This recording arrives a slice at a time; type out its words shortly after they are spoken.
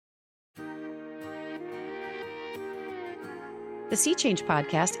The Sea Change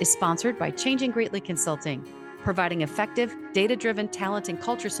podcast is sponsored by Changing Greatly Consulting, providing effective, data-driven talent and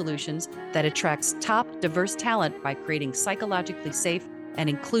culture solutions that attracts top, diverse talent by creating psychologically safe and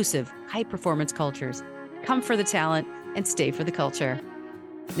inclusive, high-performance cultures. Come for the talent and stay for the culture.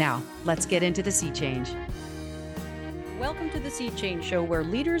 Now, let's get into the Sea Change. Welcome to the Sea Change Show, where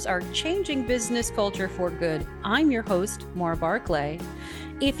leaders are changing business culture for good. I'm your host, Maura Barclay.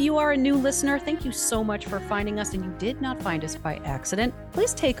 If you are a new listener, thank you so much for finding us, and you did not find us by accident.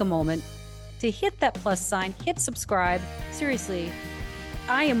 Please take a moment to hit that plus sign, hit subscribe. Seriously,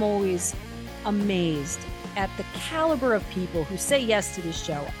 I am always amazed at the caliber of people who say yes to this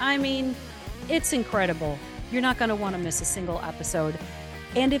show. I mean, it's incredible. You're not going to want to miss a single episode.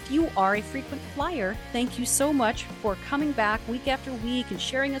 And if you are a frequent flyer, thank you so much for coming back week after week and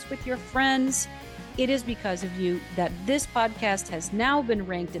sharing us with your friends. It is because of you that this podcast has now been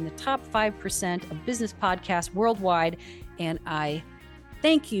ranked in the top 5% of business podcasts worldwide, and I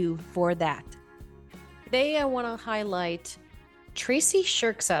thank you for that. Today, I want to highlight Traci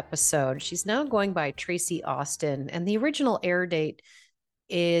Scherck's episode. She's now going by Traci Austin, and the original air date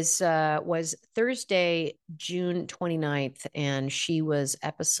was Thursday, June 29th, and she was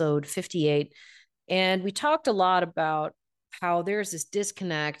episode 58. And we talked a lot about how there's this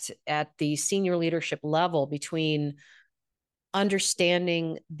disconnect at the senior leadership level between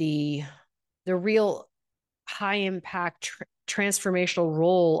understanding the real high impact transformational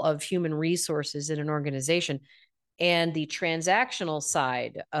role of human resources in an organization and the transactional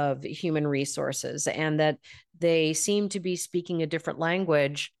side of human resources, and that they seem to be speaking a different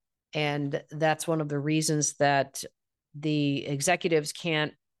language. And that's one of the reasons that the executives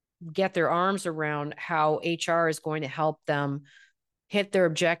can't get their arms around how HR is going to help them hit their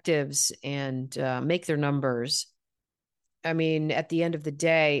objectives and make their numbers. I mean, at the end of the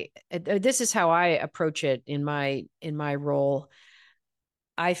day, this is how I approach it in my role.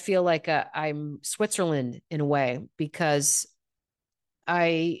 I feel like I'm Switzerland in a way, because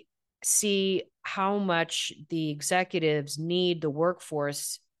I see how much the executives need the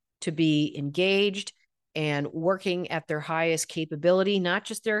workforce to be engaged and working at their highest capability, not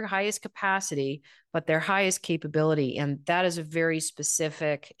just their highest capacity, but their highest capability. And that is a very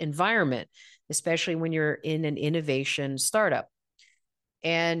specific environment, especially when you're in an innovation startup.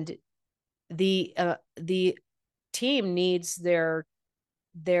 And the team needs their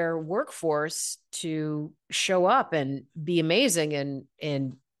workforce to show up and be amazing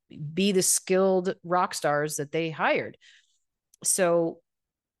and be the skilled rock stars that they hired. So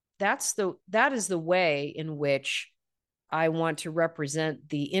that is the way in which I want to represent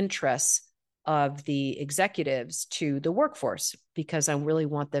the interests of the executives to the workforce, because I really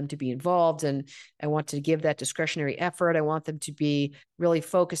want them to be involved, and I want to give that discretionary effort. I want them to be really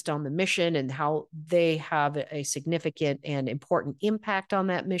focused on the mission and how they have a significant and important impact on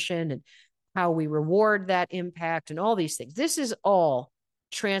that mission, and how we reward that impact, and all these things. This is all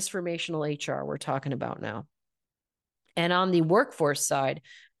transformational HR we're talking about now. And on the workforce side,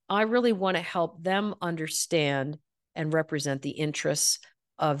 I really want to help them understand and represent the interests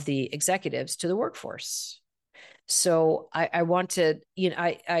of the executives to the workforce. So I want to,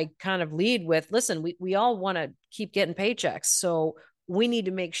 I kind of lead with, listen, we all want to keep getting paychecks. So we need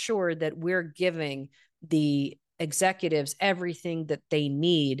to make sure that we're giving the executives everything that they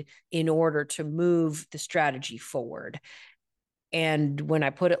need in order to move the strategy forward. And when I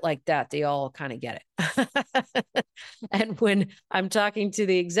put it like that, they all kind of get it. And when I'm talking to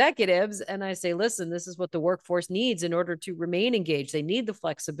the executives and I say, listen, this is what the workforce needs in order to remain engaged. They need the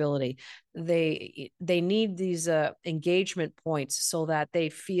flexibility. They need these engagement points so that they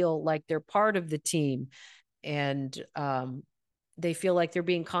feel like they're part of the team, and they feel like they're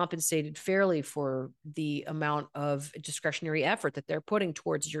being compensated fairly for the amount of discretionary effort that they're putting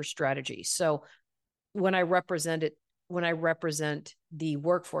towards your strategy. So when I represent the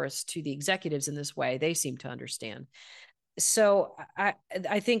workforce to the executives in this way, they seem to understand. So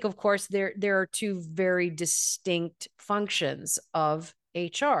I think, of course, there are two very distinct functions of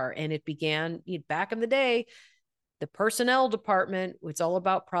HR, and it began back in the day. The personnel department, it's all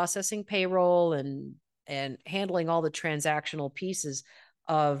about processing payroll and handling all the transactional pieces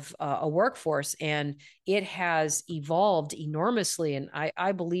of a workforce, and it has evolved enormously. And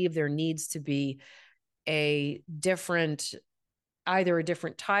I believe there needs to be either a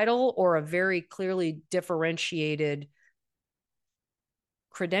different title or a very clearly differentiated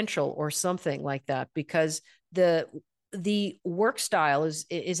credential or something like that, because the work style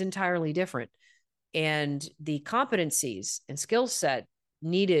is entirely different, and the competencies and skill set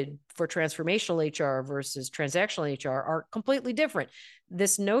needed for transformational HR versus transactional HR are completely different.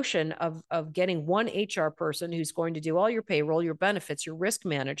 This notion of getting one HR person who's going to do all your payroll, your benefits, your risk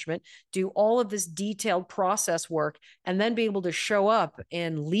management, do all of this detailed process work, and then be able to show up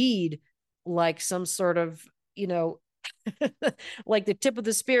and lead like some sort of, like the tip of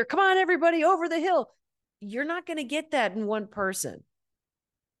the spear. Come on, everybody over the hill. You're not going to get that in one person.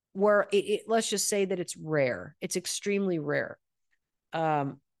 Where let's just say that it's rare. It's extremely rare.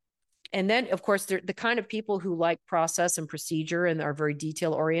 And then, of course, the kind of people who like process and procedure and are very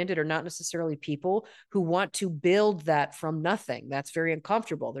detail oriented are not necessarily people who want to build that from nothing. That's very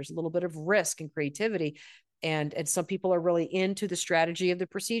uncomfortable. There's a little bit of risk and creativity. And some people are really into the strategy of the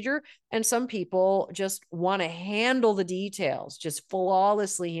procedure. And some people just want to handle the details, just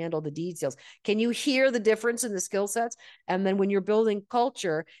flawlessly handle the details. Can you hear the difference in the skill sets? And then when you're building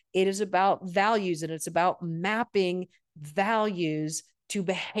culture, it is about values, and it's about mapping values to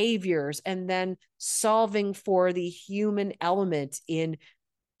behaviors and then solving for the human element in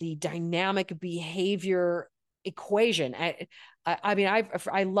the dynamic behavior equation. I mean,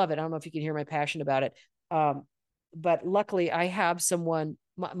 I love it. I don't know if you can hear my passion about it. But luckily I have someone,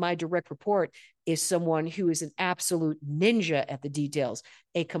 my direct report is someone who is an absolute ninja at the details,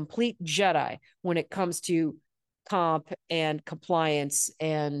 a complete Jedi when it comes to comp and compliance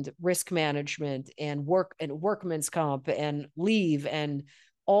and risk management and workman's comp and leave and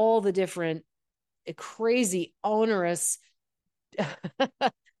all the different crazy onerous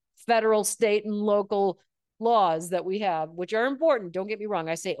federal, state, and local laws that we have, which are important. Don't get me wrong.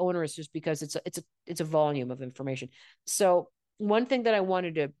 I say onerous just because it's a volume of information. So one thing that I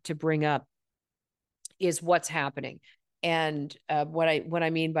wanted to bring up is what's happening. And what I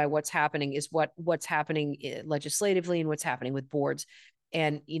mean by what's happening is what's happening legislatively and what's happening with boards.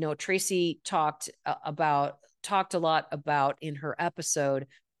 And Traci talked a lot about in her episode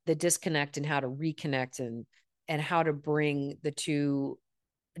the disconnect and how to reconnect and how to bring the two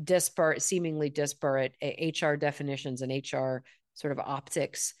seemingly disparate HR definitions and HR sort of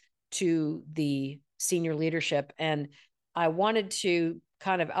optics to the senior leadership. And I wanted to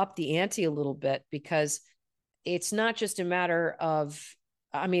kind of up the ante a little bit, because it's not just a matter of,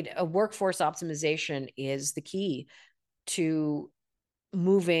 a workforce optimization is the key to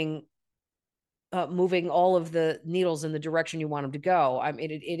moving all of the needles in the direction you want them to go.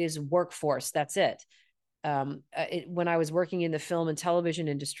 It is workforce. That's it. When I was working in the film and television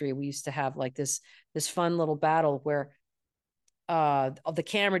industry, we used to have like this fun little battle where the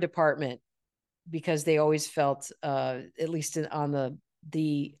camera department, because they always felt, at least on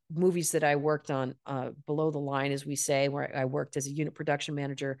the movies that I worked on, below the line, as we say, where I worked as a unit production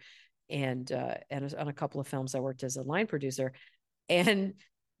manager, and on a couple of films I worked as a line producer, and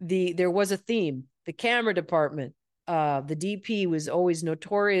there was a theme. The camera department, the DP was always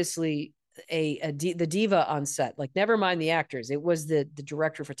notoriously the diva on set. Like, never mind the actors, it was the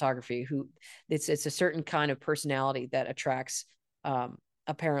director of photography who it's a certain kind of personality that attracts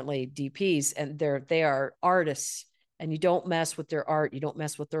apparently DPs, and they are artists, and you don't mess with their art, you don't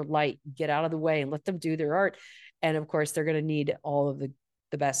mess with their light, get out of the way and let them do their art. And of course they're going to need all of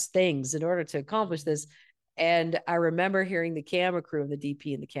the best things in order to accomplish this. And I remember hearing the camera crew, and the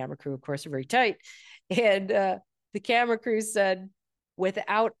DP and the camera crew of course are very tight, and the camera crew said,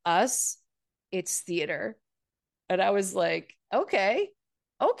 without us, it's theater. And I was like, okay,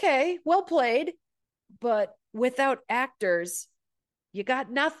 well played. But without actors, you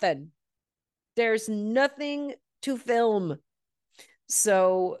got nothing. There's nothing to film.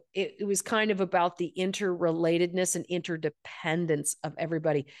 So it was kind of about the interrelatedness and interdependence of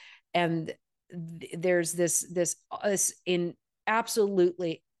everybody. And there's this in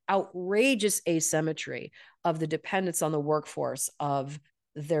absolutely outrageous asymmetry of the dependence on the workforce of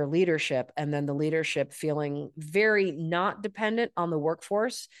their leadership, and then the leadership feeling very not dependent on the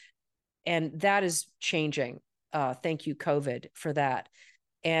workforce. And that is changing. Thank you, COVID, for that.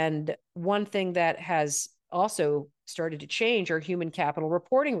 And one thing that has also started to change are human capital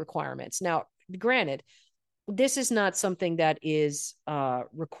reporting requirements. Now, granted, this is not something that is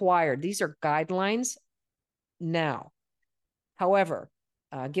required. These are guidelines now. However,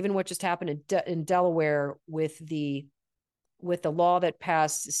 given what just happened in Delaware with the law that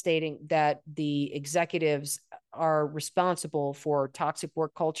passed stating that the executives are responsible for toxic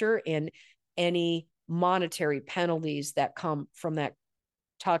work culture and any monetary penalties that come from that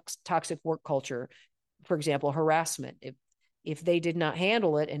toxic work culture, for example, harassment. If they did not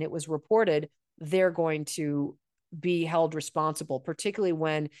handle it and it was reported, they're going to be held responsible, particularly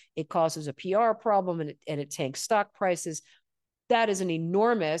when it causes a PR problem and it tanks stock prices. That is an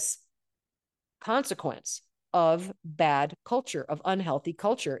enormous consequence. of bad culture, of unhealthy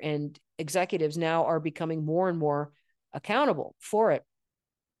culture. And executives now are becoming more and more accountable for it.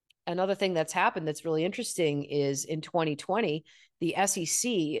 Another thing that's happened that's really interesting is in 2020, the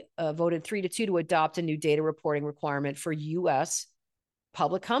SEC voted 3-2 to adopt a new data reporting requirement for U.S.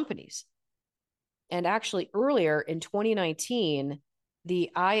 public companies. And actually, earlier in 2019,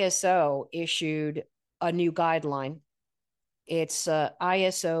 the ISO issued a new guideline. It's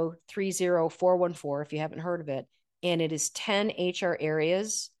ISO 30414, if you haven't heard of it. And it is 10 HR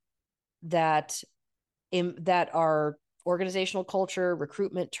areas that are organizational culture,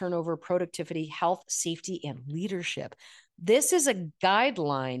 recruitment, turnover, productivity, health, safety, and leadership. This is a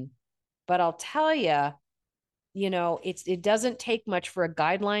guideline, but I'll tell you, it doesn't take much for a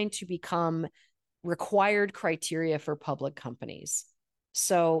guideline to become required criteria for public companies.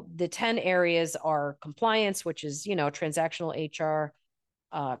 So the 10 areas are compliance, which is, transactional HR,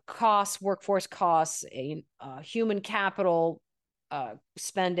 costs, workforce costs, human capital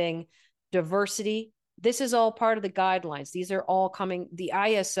spending, diversity. This is all part of the guidelines. These are all coming. The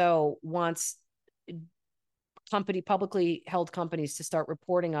ISO wants publicly held companies to start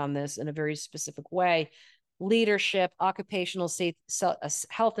reporting on this in a very specific way. Leadership, occupational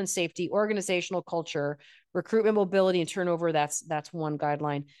health and safety, organizational culture, recruitment, mobility, and turnover. That's one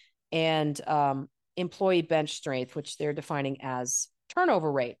guideline. And employee bench strength, which they're defining as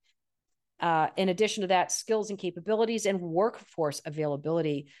turnover rate. In addition to that, skills and capabilities and workforce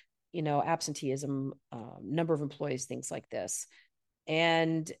availability, absenteeism, number of employees, things like this.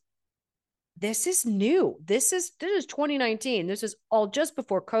 And this is new. This is 2019. This is all just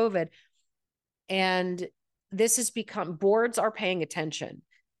before COVID. And this has become, boards are paying attention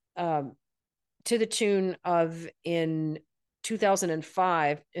to the tune of in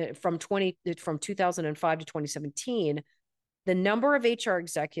 2005, from 2005 to 2017, the number of HR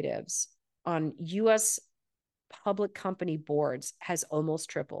executives on U.S. public company boards has almost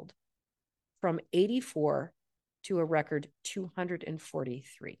tripled from 84 to a record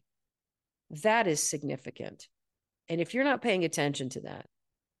 243. That is significant. And if you're not paying attention to that,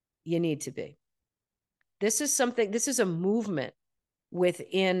 you need to be. This is a movement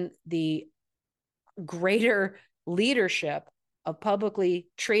within the greater leadership of publicly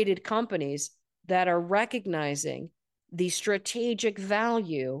traded companies that are recognizing the strategic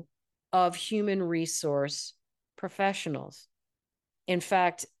value of human resource professionals. In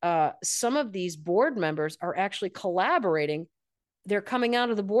fact, some of these board members are actually collaborating. They're coming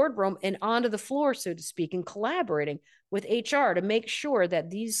out of the boardroom and onto the floor, so to speak, and collaborating with HR to make sure that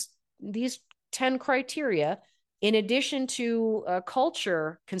these 10 criteria, in addition to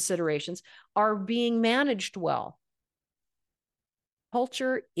culture considerations, are being managed well.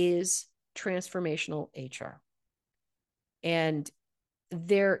 Culture is transformational HR. And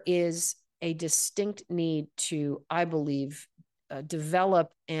there is a distinct need to, I believe,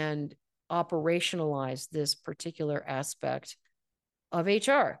 develop and operationalize this particular aspect of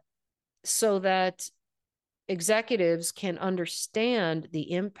HR so that executives can understand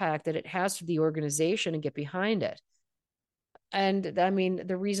the impact that it has to the organization and get behind it. And I mean,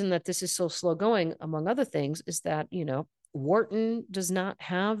 the reason that this is so slow going, among other things, is that, Wharton does not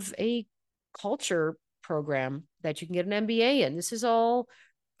have a culture program that you can get an MBA in. This is all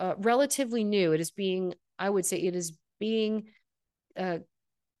relatively new. I would say it is being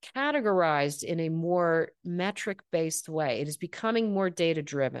categorized in a more metric-based way. It is becoming more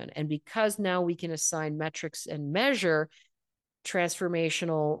data-driven. And because now we can assign metrics and measure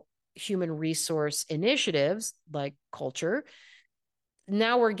transformational human resource initiatives like culture,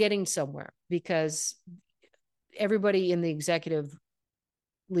 now we're getting somewhere because everybody in the executive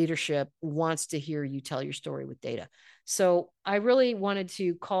leadership wants to hear you tell your story with data. So I really wanted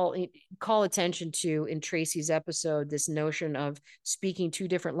to call attention to, in Traci's episode, this notion of speaking two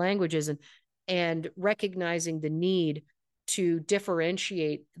different languages and recognizing the need to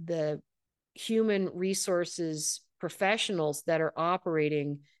differentiate the human resources professionals that are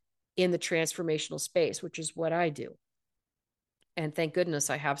operating in the transformational space, which is what I do. And thank goodness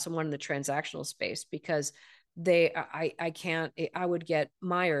I have someone in the transactional space, because I would get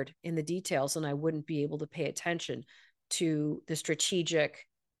mired in the details and I wouldn't be able to pay attention to the strategic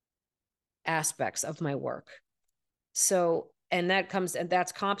aspects of my work. So, and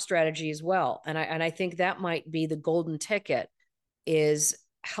that's comp strategy as well. And I think that might be the golden ticket, is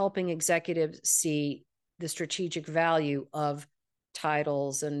helping executives see the strategic value of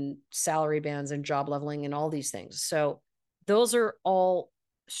titles and salary bands and job leveling and all these things. So those are all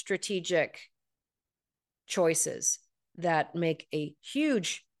strategic choices that make a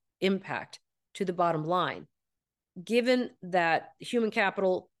huge impact to the bottom line. Given that human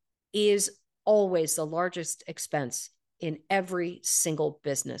capital is always the largest expense in every single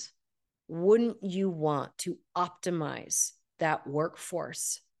business. Wouldn't you want to optimize that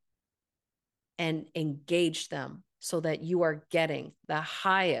workforce and engage them so that you are getting the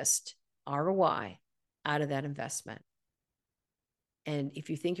highest ROI out of that investment? And if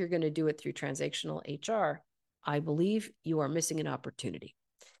you think you're going to do it through transactional HR, I believe you are missing an opportunity.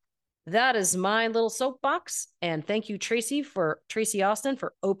 That is my little soapbox. And thank you, Traci Austin,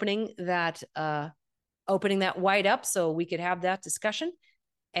 for opening that white up so we could have that discussion.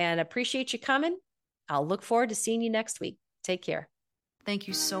 And appreciate you coming. I'll look forward to seeing you next week. Take care. Thank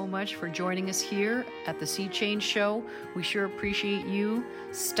you so much for joining us here at the Sea Change Show. We sure appreciate you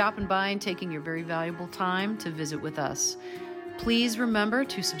stopping by and taking your very valuable time to visit with us. Please remember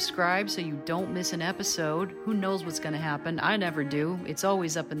to subscribe so you don't miss an episode. Who knows what's going to happen? I never do. It's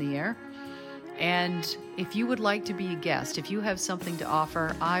always up in the air. And if you would like to be a guest, if you have something to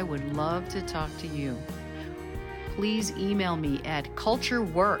offer, I would love to talk to you. Please email me at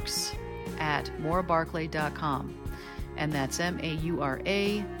cultureworks@maurabarclay.com. And that's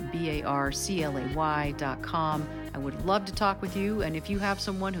MauraBarclay.com. I would love to talk with you. And if you have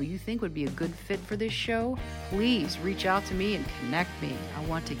someone who you think would be a good fit for this show, please reach out to me and connect me. I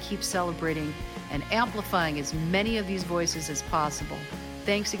want to keep celebrating and amplifying as many of these voices as possible.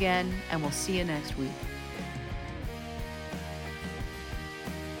 Thanks again, and we'll see you next week.